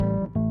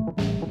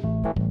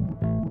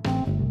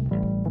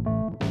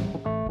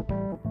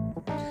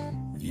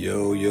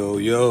Yo, yo,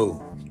 yo.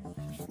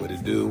 What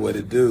it do, what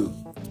it do?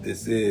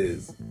 This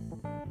is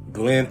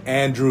Glenn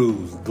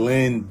Andrews,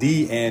 Glenn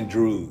D.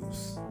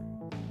 Andrews.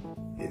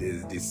 It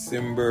is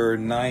December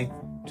 9th,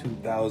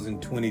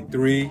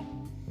 2023. A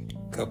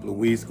couple of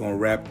weeks, gonna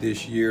wrap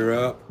this year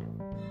up.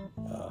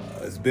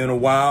 It's been a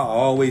while, I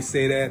always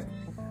say that.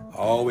 I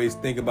always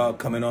think about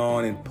coming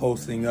on and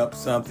posting up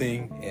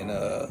something and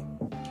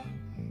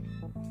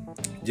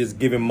just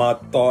giving my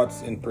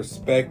thoughts and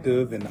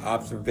perspective and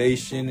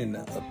observation and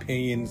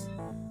opinions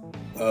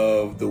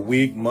of the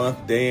week,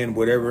 month, day, and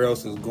whatever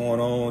else is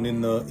going on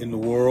in the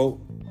world.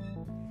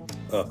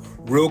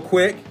 Real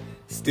quick,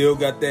 still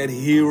got that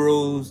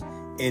Heroes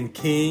and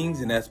Kings,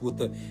 and that's with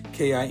the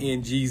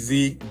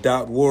KINGZ.world.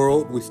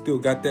 We still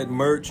got that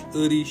merch,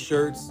 hoodie,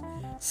 shirts,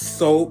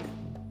 soap,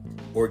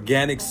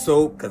 organic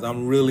soap, because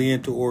I'm really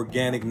into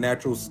organic,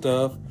 natural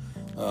stuff.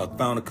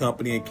 Found a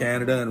company in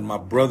Canada, and my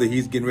brother,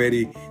 he's getting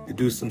ready to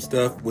do some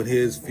stuff with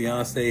his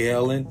fiance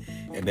Helen,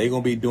 and they're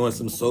gonna be doing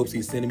some soaps.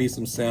 He's sending me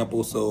some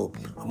samples, so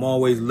I'm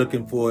always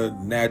looking for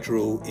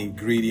natural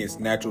ingredients,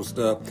 natural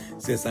stuff.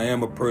 Since I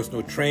am a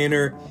personal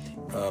trainer,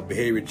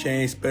 behavior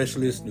change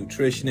specialist,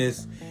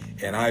 nutritionist,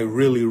 and I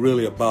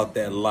really about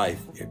that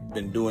life. I've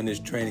been doing this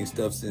training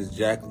stuff since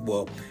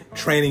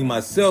training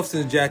myself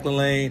since Jack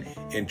LaLanne,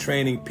 and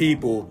training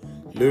people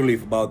literally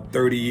for about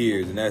 30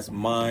 years, and that's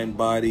mind,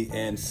 body,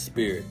 and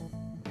spirit.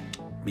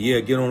 But yeah,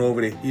 get on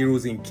over to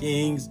Heroes and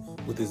Kings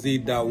with the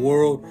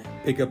Z.world.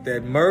 Pick up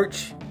that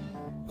merch.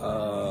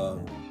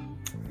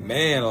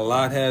 Man, a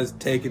lot has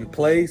taken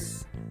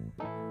place.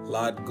 A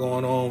lot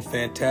going on,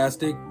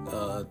 fantastic.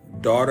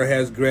 Daughter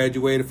has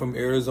graduated from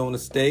Arizona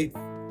State.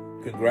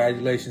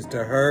 Congratulations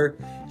to her.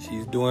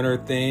 She's doing her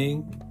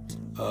thing.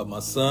 My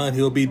son,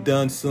 he'll be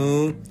done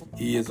soon.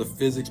 He is a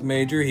physics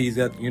major. He's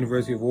at the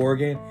University of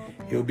Oregon.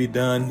 He'll be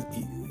done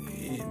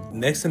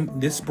this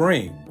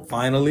spring,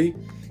 finally.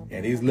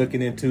 And he's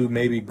looking into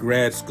maybe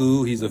grad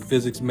school. He's a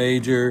physics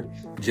major,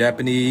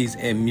 Japanese,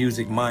 and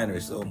music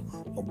minor. So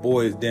my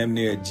boy is damn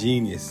near a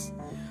genius.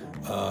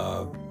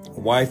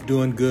 Wife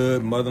doing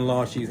good.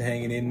 Mother-in-law, she's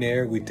hanging in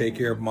there. We take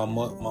care of my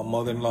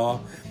mother-in-law.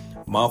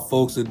 My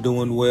folks are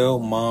doing well.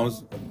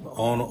 Mom's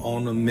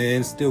on the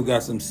mend. Still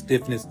got some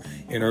stiffness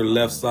in her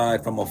left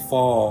side from a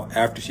fall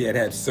after she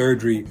had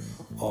surgery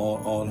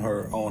on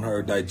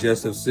her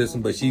digestive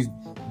system, but she's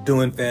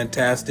doing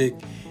fantastic,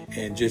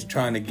 and just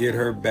trying to get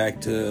her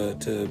back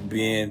to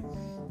being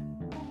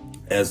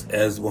as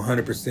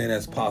 100%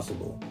 as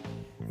possible.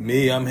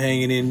 Me, I'm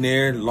hanging in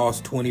there.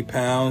 Lost 20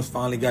 pounds.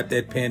 Finally got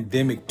that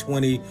pandemic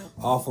 20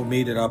 off of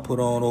me that I put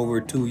on over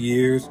 2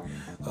 years.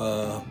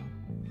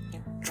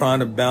 Trying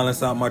to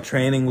balance out my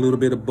training a little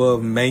bit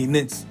above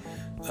maintenance.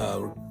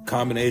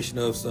 Combination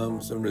of some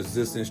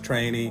resistance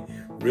training,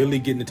 really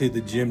getting into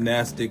the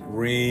gymnastic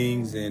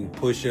rings and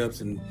push-ups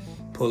and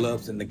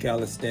pull-ups and the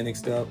calisthenic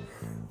stuff.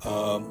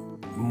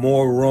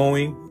 More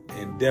rowing,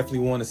 and definitely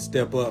want to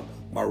step up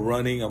my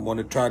running. I want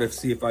to try to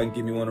see if I can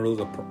get me one of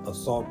those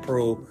Assault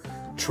Pro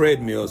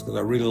treadmills, because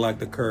I really like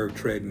the curved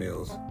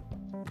treadmills.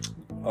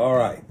 All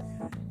right.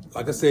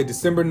 Like I said,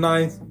 December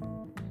 9th,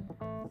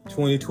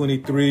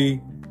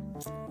 2023,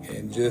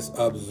 and just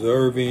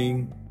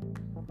observing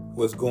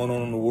what's going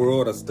on in the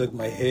world. I stuck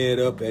my head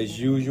up as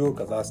usual,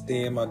 because I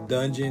stay in my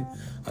dungeon,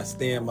 I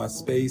stay in my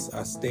space,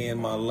 I stay in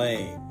my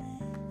lane.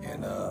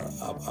 And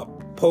I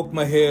poked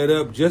my head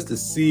up just to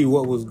see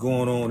what was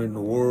going on in the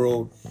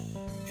world,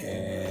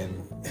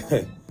 and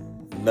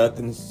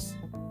nothing's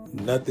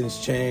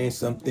changed.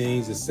 Some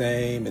things the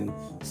same, and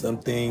some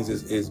things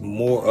is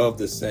more of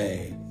the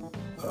same.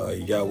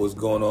 You got what's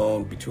going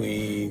on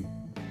between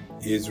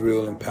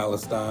Israel and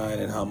Palestine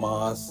and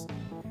Hamas,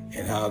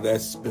 and how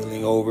that's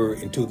spilling over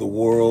into the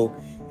world,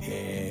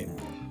 and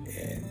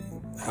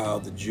how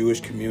the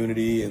Jewish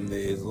community and the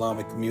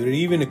Islamic community,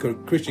 even the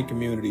Christian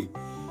community,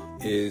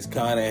 is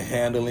kind of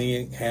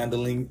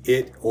handling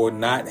it, or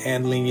not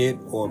handling it,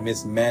 or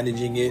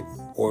mismanaging it,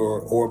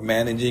 or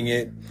managing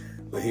it.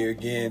 But here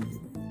again,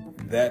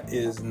 that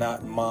is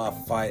not my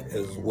fight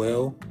as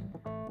well.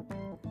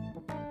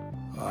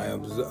 I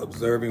am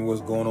observing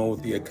what's going on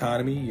with the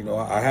economy. You know,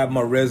 I have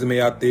my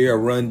resume out there. I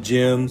run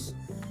gyms.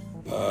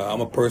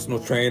 I'm a personal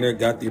trainer,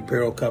 got the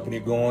apparel company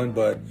going,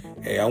 but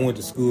hey, I went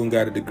to school and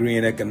got a degree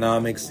in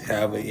economics,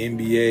 have an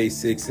MBA,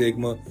 Six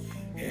Sigma,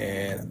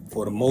 and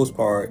for the most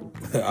part,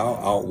 I'll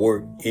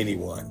outwork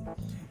anyone,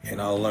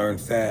 and I'll learn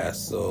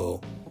fast.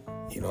 So,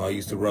 you know, I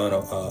used to run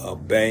a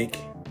bank,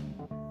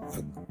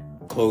 a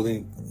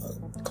closing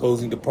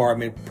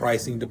department,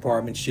 pricing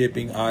department,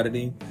 shipping,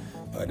 auditing.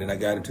 Then I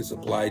got into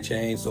supply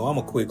chain, so I'm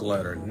a quick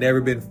learner.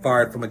 Never been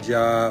fired from a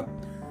job.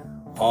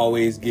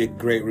 Always get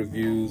great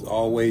reviews,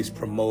 always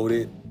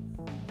promoted.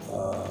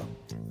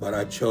 But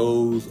I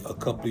chose a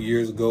couple of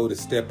years ago to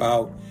step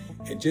out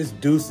and just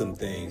do some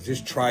things,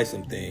 just try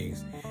some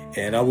things.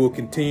 And I will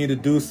continue to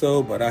do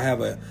so, but I have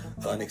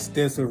an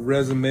extensive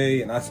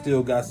resume, and I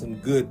still got some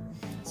good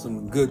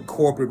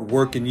corporate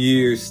working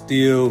years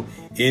still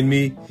in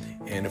me.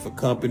 And if a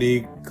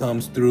company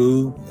comes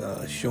through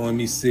showing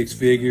me six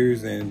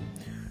figures and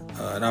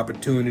an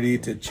opportunity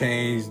to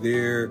change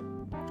their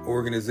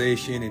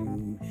organization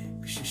and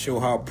show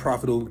how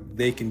profitable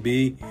they can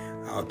be,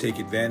 I'll take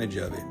advantage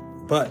of it.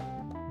 But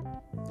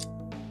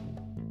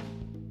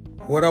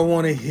what I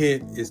want to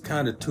hit is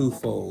kind of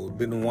twofold.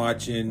 Been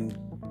watching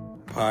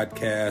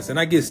podcasts, and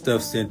I get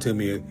stuff sent to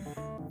me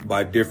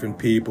by different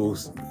people.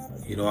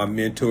 You know, I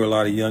mentor a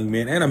lot of young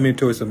men, and I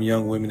mentor some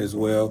young women as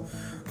well.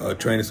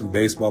 Training some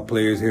baseball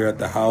players here at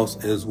the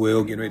house as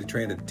well. Getting ready to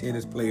train a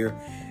tennis player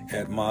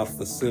at my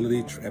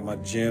facility, at my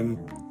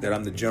gym that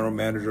I'm the general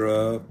manager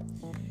of.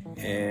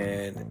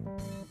 And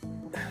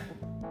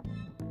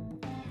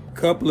a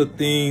couple of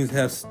things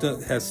has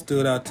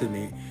stood out to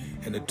me.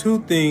 And the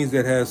two things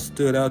that has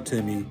stood out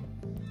to me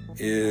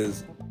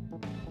is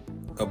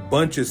a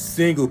bunch of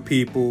single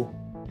people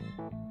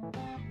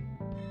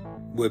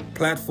with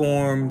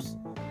platforms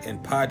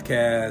and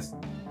podcasts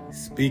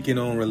speaking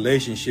on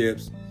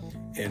relationships.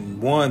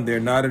 And one, they're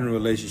not in a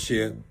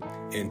relationship.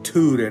 And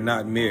two, they're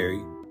not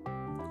married.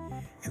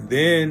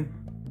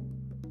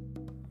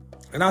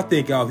 And I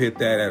think I'll hit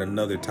that at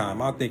another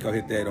time. I think I'll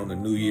hit that on the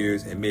New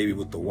Year's and maybe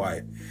with the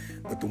wife.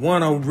 But the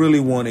one I really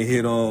want to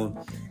hit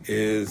on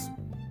is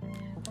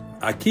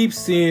I keep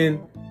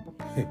seeing,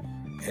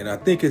 and I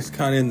think it's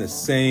kind of in the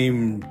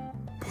same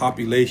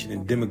population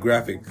and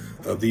demographic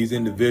of these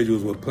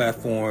individuals with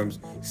platforms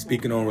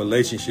speaking on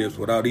relationships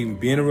without even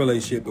being in a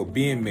relationship or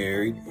being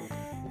married.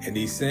 And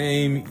these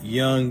same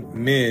young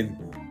men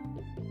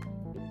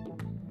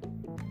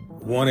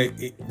want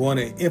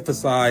to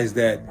emphasize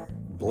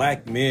that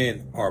black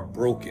men are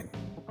broken,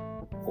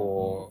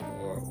 or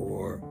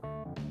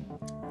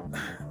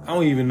I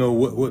don't even know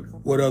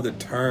what other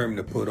term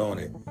to put on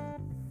it,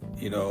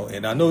 you know.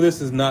 And I know this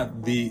is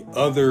not the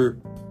other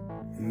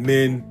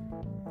men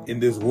in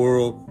this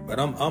world, but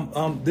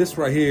I'm this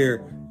right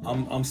here.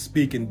 I'm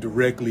speaking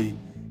directly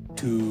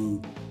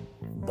to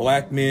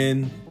black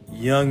men,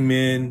 young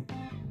men,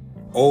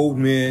 old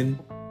men,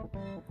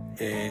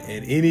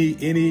 and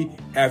any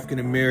African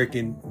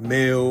American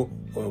male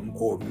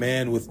or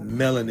man with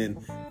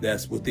melanin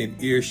that's within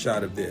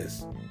earshot of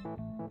this.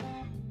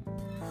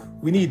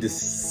 We need to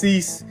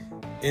cease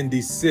and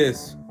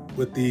desist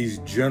with these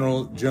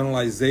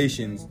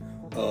generalizations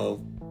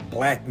of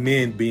black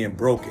men being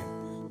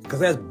broken, because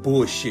that's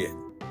bullshit.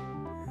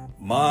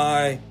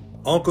 My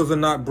uncles are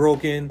not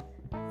broken.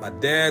 My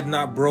dad's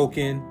not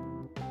broken.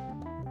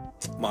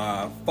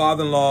 My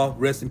father-in-law,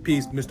 rest in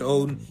peace, Mr.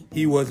 Oden,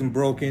 he wasn't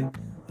broken.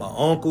 My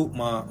uncle,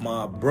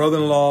 my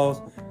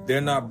brother-in-laws,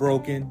 they're not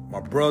broken. My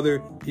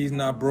brother, he's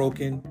not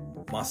broken.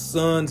 My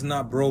son's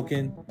not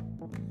broken.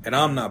 And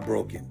I'm not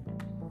broken.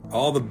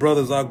 All the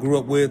brothers I grew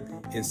up with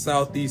in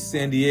Southeast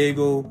San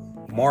Diego,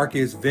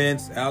 Marcus,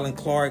 Vince, Alan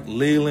Clark,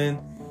 Leland,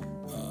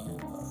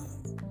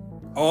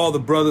 all the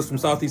brothers from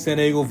Southeast San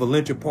Diego,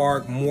 Valencia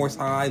Park, Morse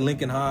High,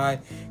 Lincoln High,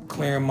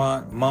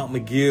 Claremont, Mount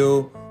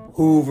McGill,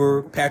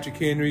 Hoover, Patrick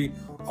Henry,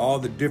 all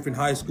the different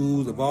high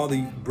schools of all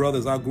the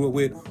brothers I grew up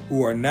with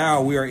who are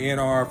now, we are in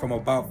our from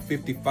about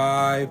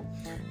 55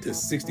 to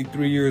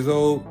 63 years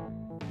old.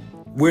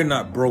 We're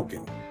not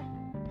broken.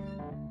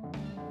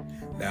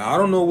 Now, I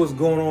don't know what's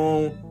going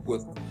on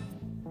with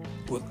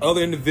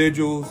other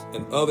individuals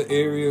in other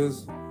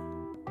areas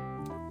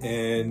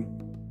and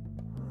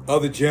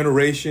other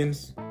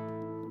generations,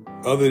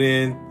 other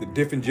than the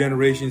different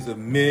generations of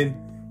men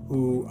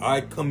who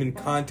I come in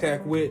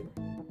contact with.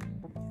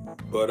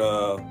 But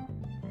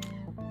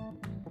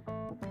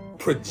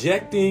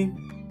projecting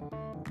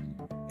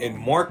and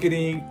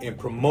marketing and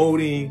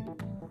promoting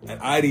an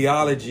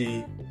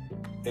ideology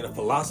and a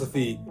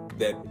philosophy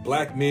that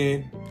black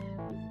men,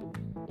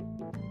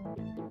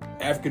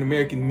 African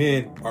American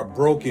men are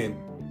broken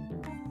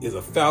is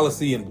a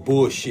fallacy and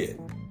bullshit.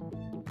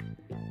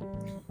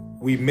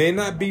 We may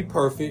not be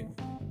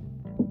perfect,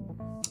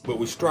 but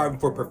we're striving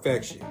for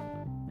perfection.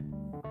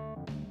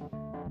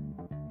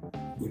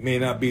 We may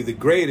not be the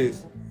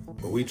greatest,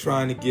 but we're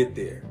trying to get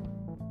there.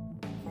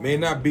 We may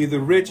not be the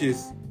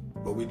richest,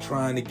 but we're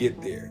trying to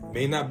get there.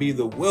 May not be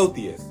the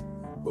wealthiest,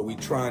 but we're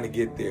trying to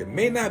get there.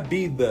 May not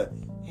be the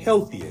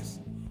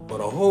healthiest, but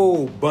a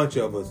whole bunch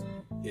of us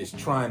is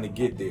trying to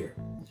get there.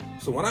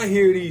 So when I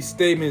hear these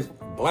statements,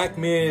 black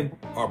men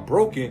are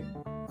broken,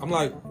 I'm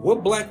like,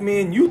 what black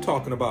men you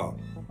talking about?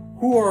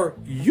 Who are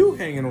you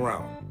hanging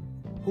around?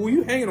 Who are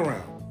you hanging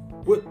around?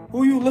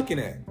 Who are you looking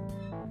at?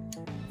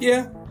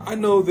 Yeah, I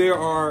know there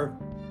are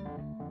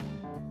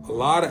a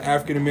lot of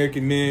African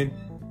American men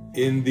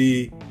in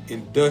the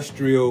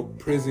industrial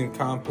prison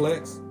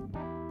complex.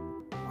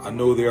 I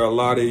know there are a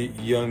lot of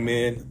young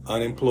men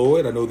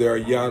unemployed. I know there are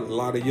a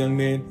lot of young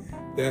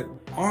men that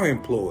are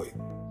employed.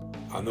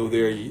 I know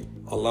there are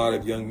a lot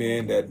of young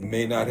men that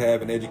may not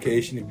have an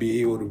education and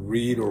be able to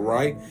read or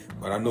write,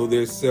 but I know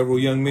there's several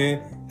young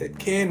men that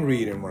can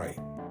read and write.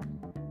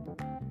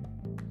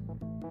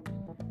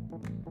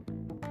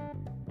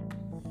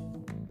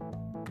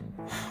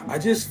 I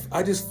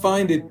just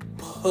find it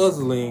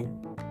puzzling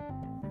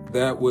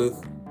that with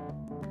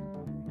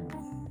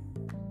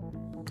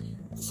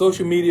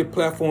social media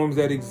platforms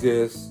that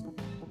exist,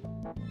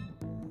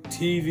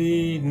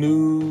 TV,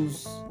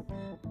 news,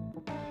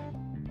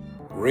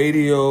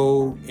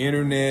 radio,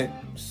 internet,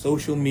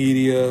 social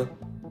media,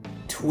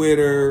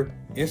 Twitter,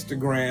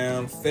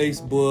 Instagram,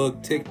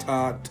 Facebook,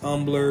 TikTok,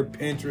 Tumblr,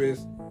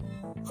 Pinterest,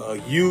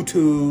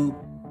 YouTube,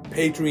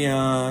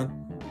 Patreon.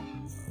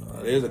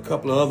 There's a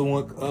couple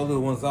of other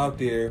ones out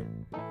there.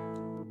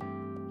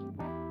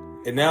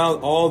 And now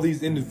all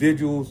these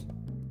individuals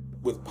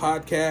with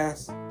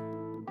podcasts,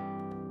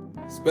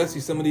 especially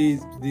some of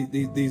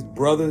these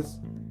brothers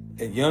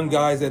and young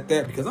guys at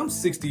that, because I'm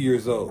 60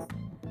 years old.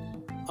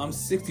 I'm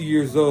 60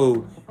 years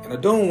old and I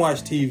don't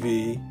watch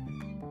TV.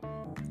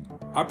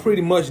 I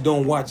pretty much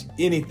don't watch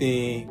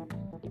anything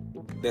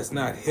that's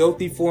not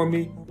healthy for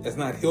me, that's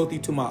not healthy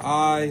to my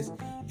eyes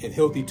and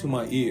healthy to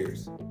my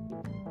ears.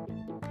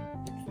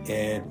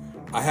 And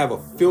I have a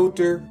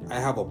filter, I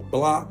have a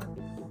block,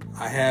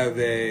 I have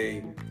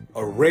a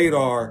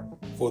radar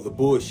for the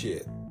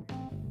bullshit.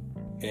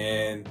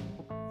 And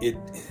it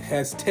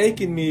has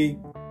taken me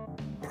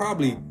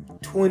probably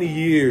 20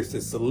 years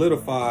to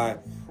solidify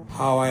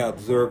how I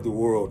observe the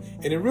world.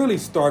 And it really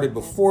started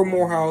before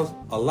Morehouse,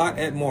 a lot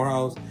at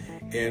Morehouse,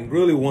 and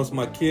really once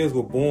my kids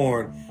were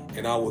born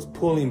and I was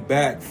pulling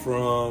back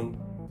from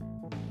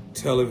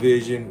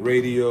television,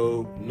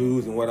 radio,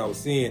 news, and what I was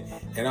seeing,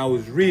 and I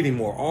was reading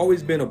more.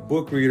 Always been a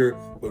book reader,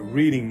 but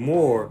reading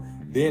more.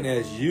 Then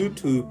as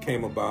YouTube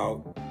came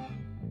about,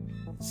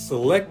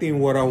 selecting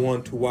what I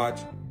wanted to watch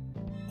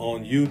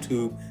on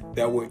YouTube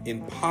that would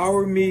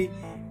empower me,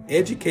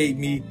 educate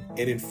me,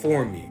 and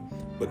inform me,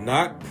 but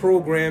not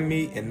program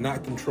me and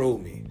not control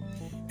me.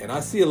 And I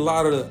see a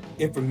lot of the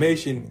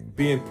information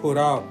being put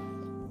out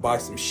by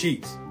some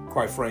sheeps,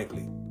 quite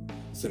frankly.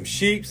 Some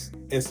sheeps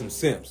and some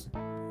simps.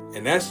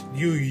 And that's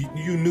you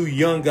new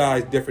young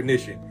guys'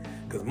 definition.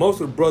 Because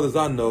most of the brothers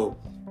I know,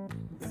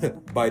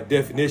 by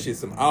definition,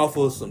 some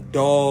alphas, some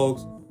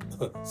dogs,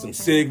 some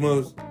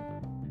sigmas.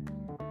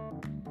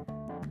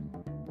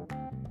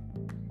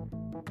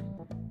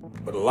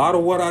 But a lot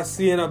of what I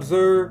see and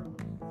observe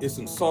is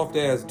some soft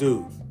ass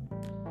dudes.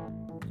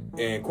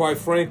 And quite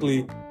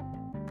frankly,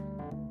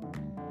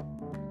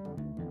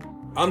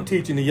 I'm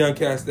teaching the young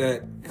cats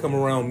that come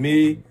around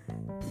me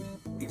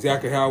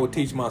exactly how I would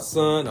teach my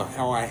son, or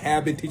how I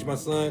have been teaching my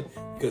son,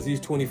 because he's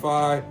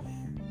 25.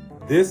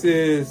 This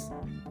is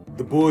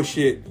the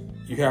bullshit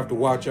you have to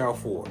watch out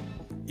for.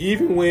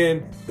 Even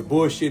when the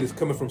bullshit is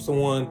coming from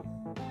someone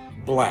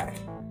black.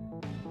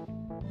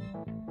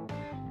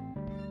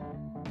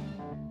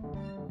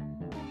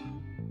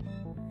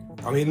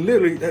 I mean,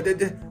 literally,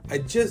 I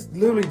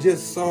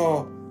just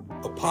saw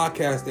a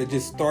podcast that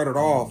just started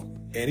off,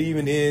 and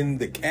even in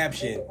the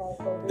caption,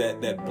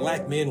 that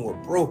black men were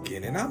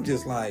broken. And I'm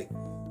just like,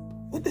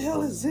 what the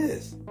hell is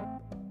this?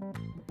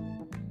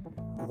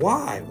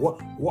 Why?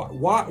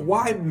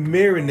 Why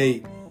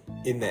marinate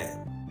in that?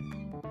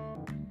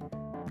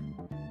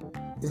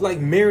 It's like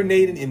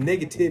marinating in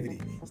negativity.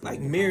 It's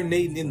like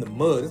marinating in the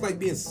mud. It's like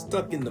being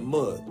stuck in the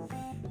mud.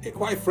 And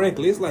quite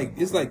frankly, it's like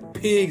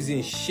pigs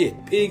in shit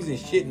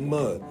and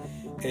mud.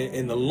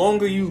 And the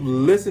longer you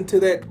listen to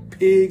that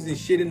pigs and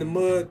shit in the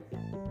mud,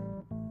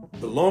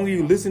 the longer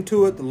you listen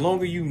to it, the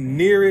longer you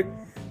near it,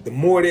 the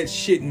more that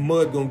shit and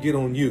mud gonna get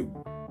on you.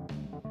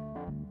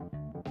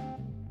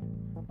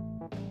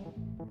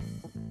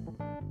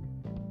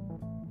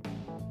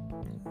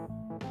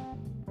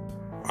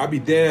 I'll be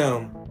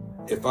damned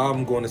if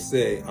I'm going to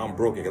say I'm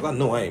broken, because I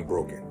know I ain't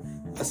broken.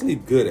 I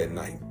sleep good at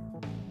night.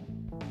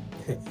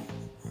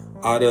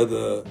 Out of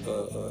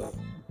the,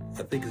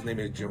 I think his name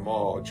is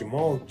Jamal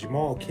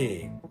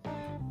King,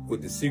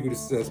 with the Secret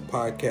Success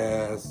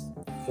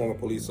podcast, former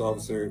police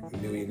officer,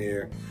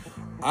 millionaire.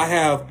 I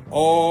have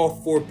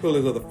all 4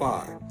 pillars of the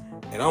 5,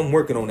 and I'm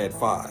working on that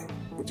 5,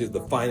 which is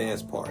the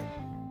finance part.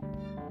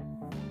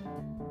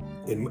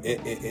 And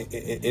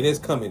it's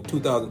coming,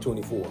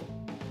 2024.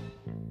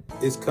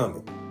 It's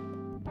coming.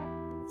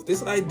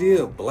 This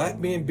idea of black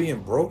men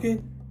being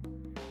broken,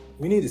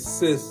 we need to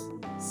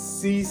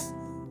cease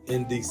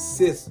and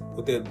desist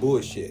with that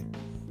bullshit.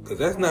 Because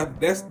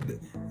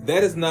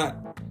that is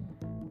not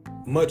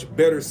much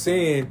better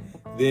saying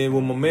than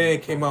when my man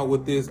came out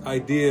with this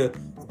idea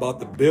about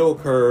the bell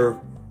curve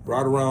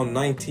right around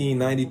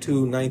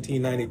 1992,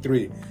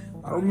 1993.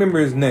 I don't remember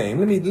his name.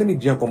 Let me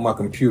jump on my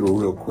computer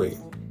real quick.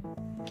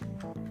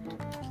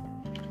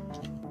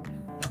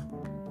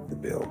 The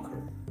bell curve.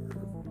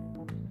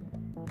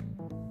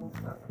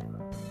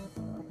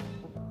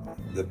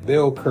 The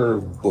Bell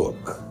Curve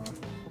book.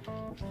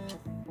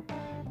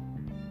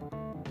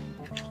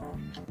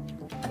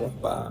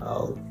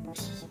 About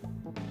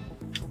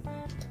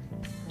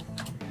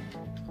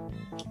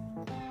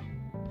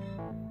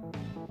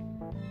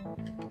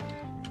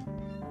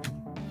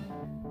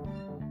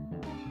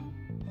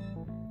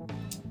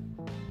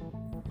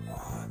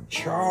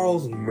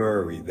Charles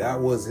Murray, that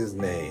was his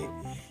name.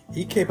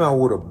 He came out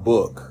with a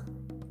book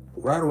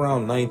right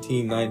around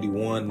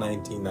 1991,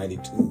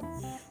 1992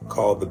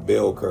 called The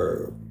Bell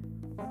Curve.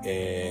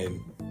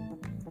 And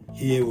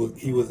he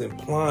was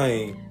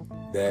implying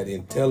that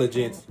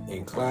intelligence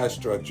and class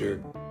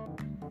structure,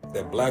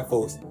 that black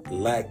folks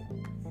lack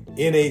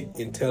innate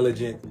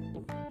intelligence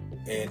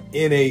an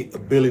innate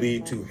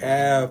ability to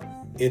have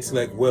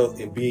intellect, wealth,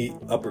 and be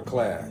upper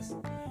class.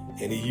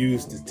 And he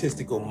used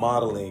statistical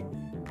modeling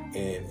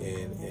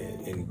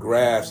and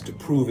graphs to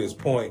prove his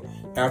point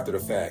after the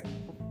fact.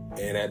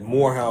 And at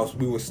Morehouse,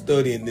 we were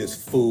studying this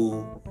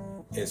fool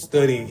and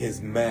studying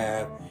his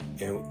math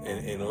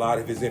and a lot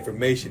of his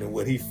information. And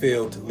what he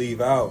failed to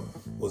leave out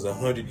was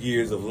 100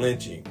 years of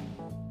lynching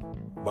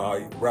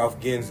by Ralph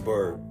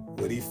Ginsburg.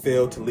 What he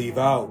failed to leave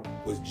out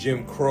was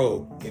Jim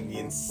Crow and the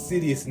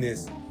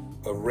insidiousness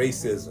of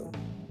racism.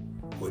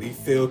 What he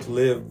failed to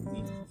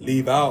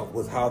leave out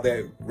was how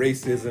that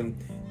racism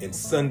and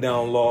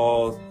sundown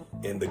laws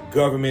and the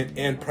government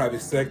and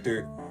private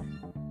sector,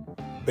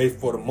 based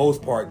for the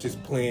most part,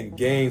 just playing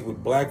games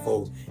with black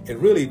folks.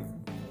 And really,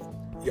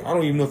 I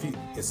don't even know if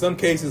in some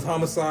cases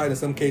homicide, in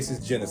some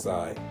cases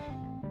genocide.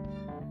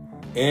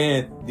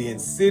 And the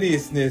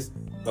insidiousness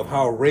of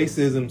how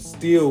racism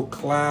still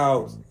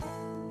clouds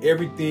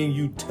everything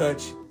you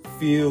touch,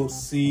 feel,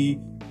 see,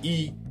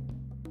 eat,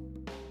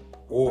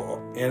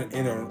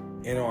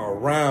 and are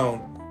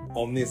around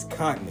on this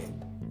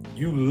continent.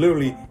 You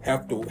literally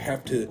have to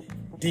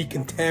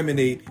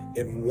decontaminate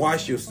and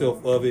wash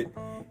yourself of it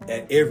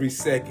at every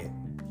second.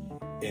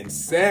 And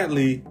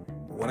sadly,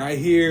 when I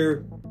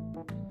hear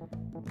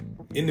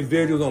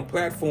individuals on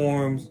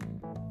platforms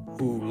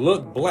who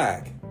look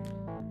black,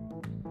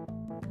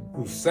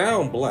 who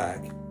sound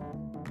black,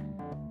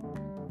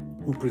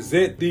 who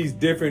present these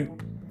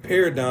different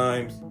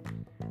paradigms,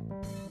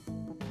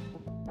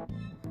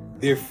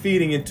 they're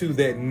feeding into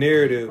that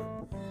narrative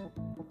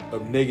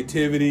of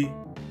negativity,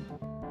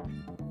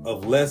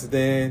 of less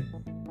than,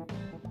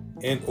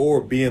 and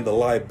or being the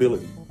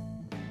liability.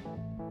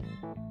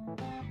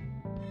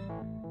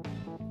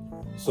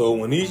 So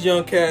when these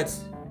young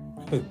cats,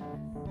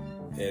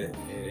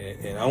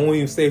 and I won't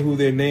even say who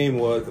their name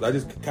was, because I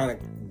just kind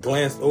of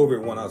glanced over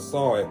it when I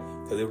saw it,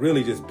 because it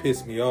really just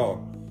pissed me off.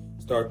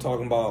 Start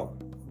talking about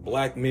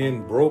black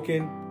men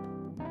broken.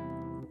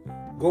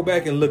 Go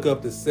back and look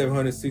up the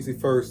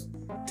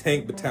 761st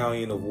Tank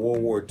Battalion of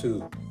World War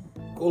II.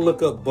 Go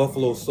look up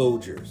Buffalo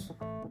Soldiers,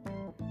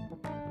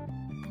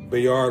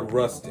 Bayard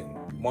Rustin,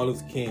 Martin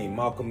Luther King,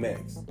 Malcolm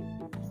X,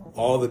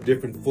 all the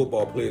different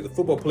football players. The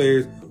football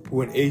players who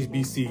were in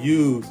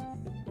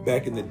HBCUs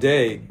back in the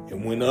day,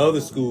 and when the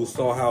other schools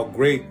saw how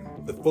great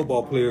the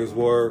football players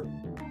were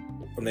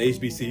from the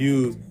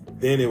HBCUs,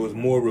 then it was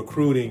more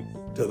recruiting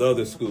to the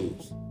other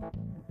schools.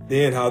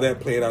 Then how that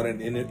played out in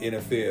the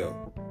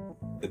NFL.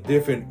 The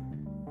different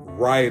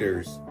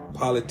writers,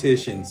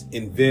 politicians,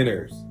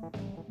 inventors.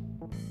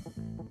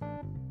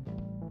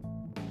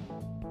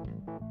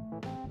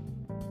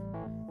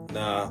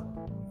 Nah,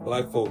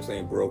 black folks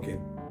ain't broken.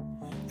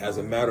 As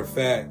a matter of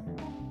fact,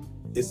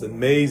 it's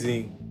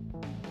amazing,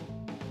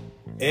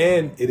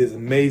 and it is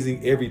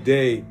amazing every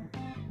day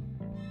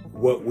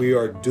what we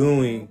are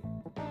doing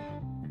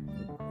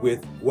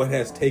with what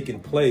has taken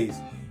place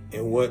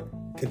and what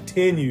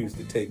continues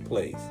to take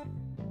place.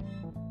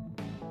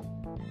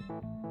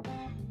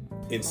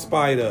 In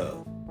spite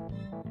of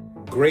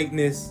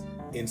greatness,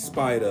 in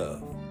spite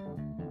of.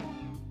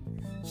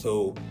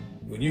 So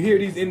when you hear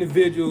these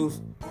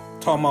individuals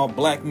talking about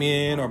black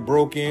men are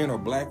broken or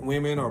black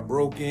women are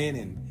broken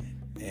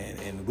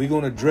and we're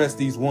going to address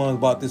these ones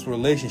about this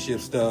relationship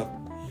stuff,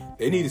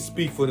 they need to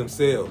speak for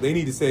themselves. They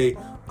need to say,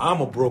 I'm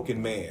a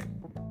broken man.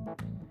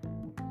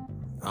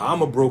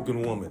 I'm a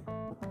broken woman.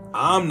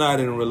 I'm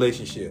not in a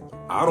relationship.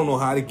 I don't know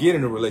how to get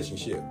in a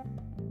relationship.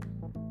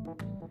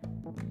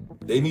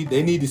 They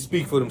need to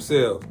speak for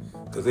themselves,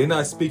 because they're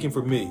not speaking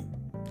for me.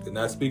 They're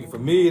not speaking for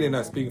me. They're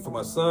not speaking for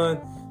my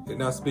son. They're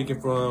not speaking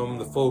from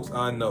the folks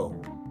I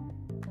know.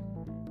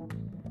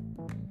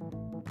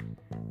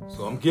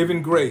 So I'm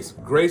giving grace.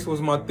 Grace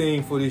was my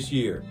thing for this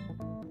year,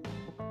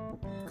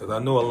 because I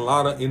know a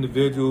lot of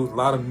individuals, a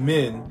lot of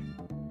men,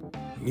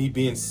 me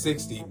being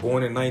 60,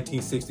 born in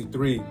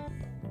 1963,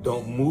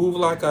 don't move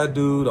like I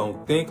do,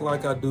 don't think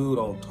like I do,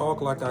 don't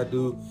talk like I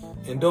do,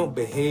 and don't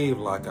behave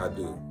like I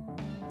do.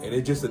 And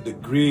it's just a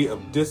degree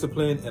of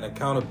discipline and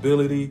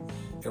accountability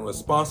and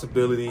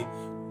responsibility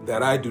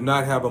that I do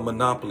not have a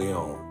monopoly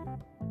on.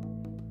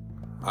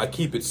 I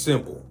keep it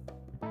simple.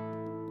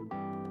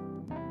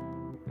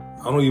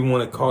 I don't even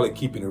want to call it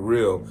keeping it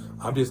real.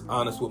 I'm just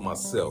honest with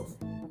myself.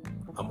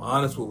 I'm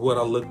honest with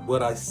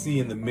what I see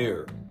in the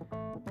mirror.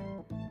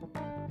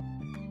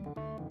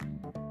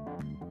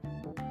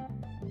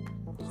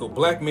 So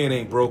black men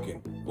ain't broken.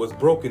 What's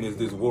broken is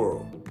this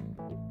world.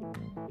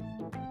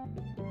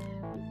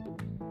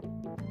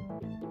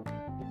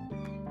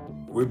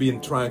 We're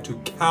being trying to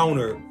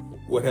counter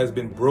what has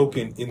been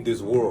broken in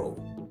this world.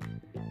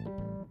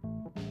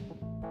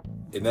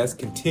 And that's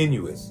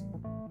continuous.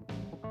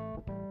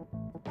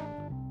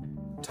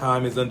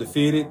 Time is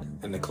undefeated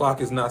and the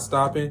clock is not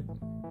stopping.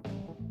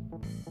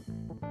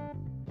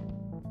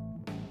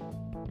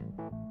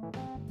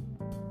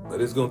 But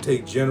it's going to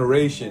take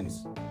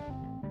generations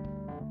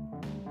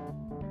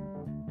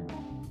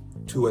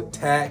to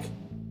attack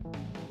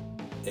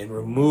and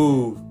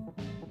remove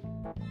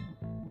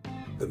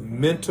the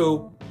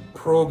mental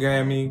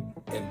programming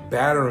and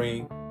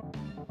battering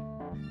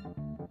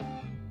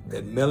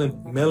that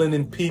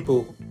melanin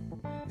people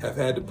have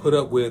had to put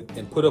up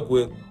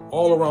with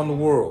all around the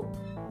world.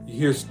 You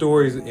hear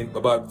stories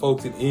about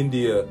folks in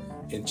India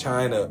and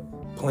China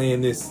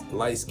playing this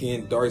light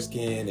skin, dark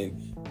skin,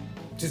 and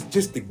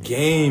just the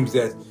games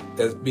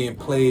that's being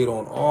played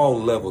on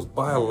all levels,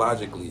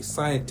 biologically,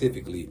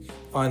 scientifically,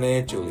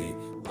 financially,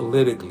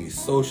 politically,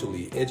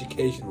 socially,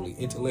 educationally,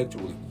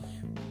 intellectually.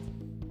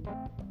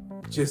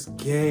 Just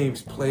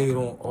games played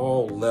on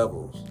all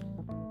levels,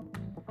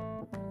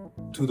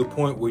 to the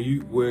point where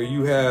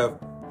you have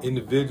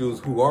individuals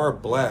who are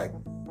black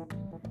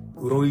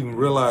who don't even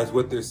realize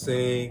what they're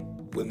saying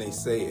when they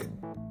say it.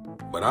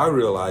 But I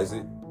realize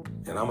it,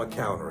 and I'm gonna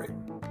counter it,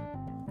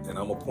 and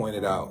I'm gonna point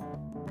it out.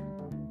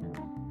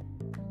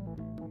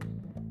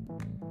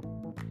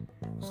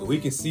 So we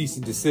can cease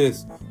and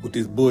desist with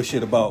this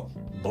bullshit about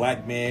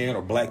black men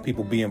or black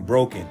people being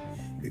broken,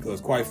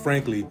 because quite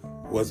frankly,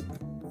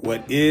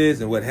 what is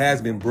and what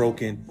has been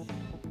broken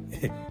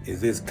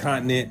is this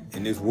continent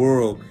and this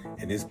world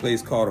and this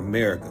place called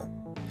America.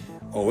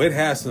 Oh, it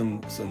has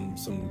some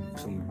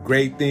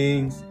great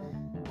things: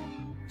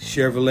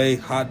 Chevrolet,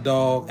 hot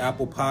dog,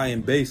 apple pie,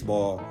 and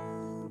baseball.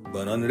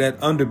 But under that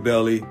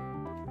underbelly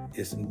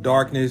is some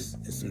darkness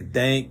and some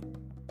dank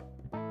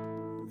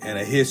and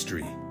a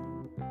history.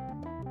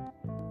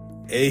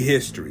 A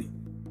history.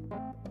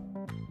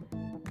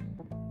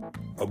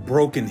 A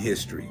broken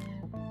history.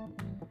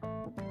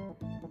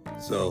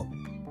 So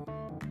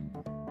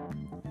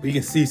we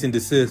can cease and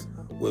desist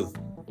with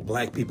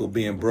black people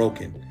being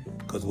broken,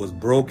 because what's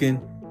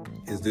broken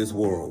is this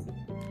world.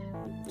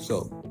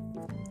 So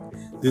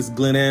this is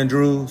Glenn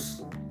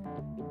Andrews,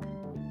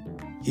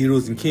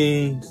 Heroes and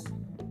Kings,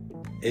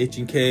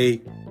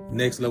 H&K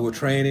Next Level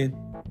Training.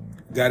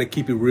 Got to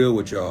keep it real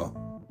with y'all.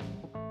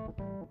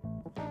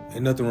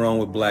 Ain't nothing wrong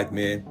with black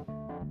men.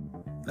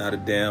 Not a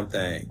damn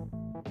thing.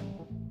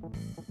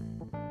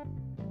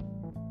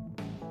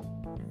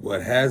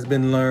 What has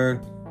been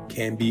learned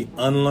can be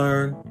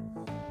unlearned.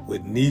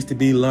 What needs to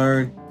be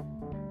learned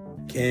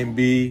can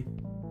be.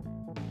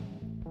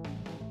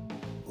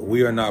 But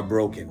we are not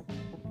broken.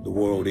 The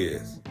world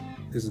is.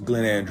 This is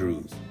Glenn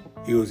Andrews,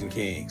 Heroes and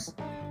Kings,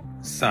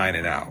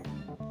 signing out.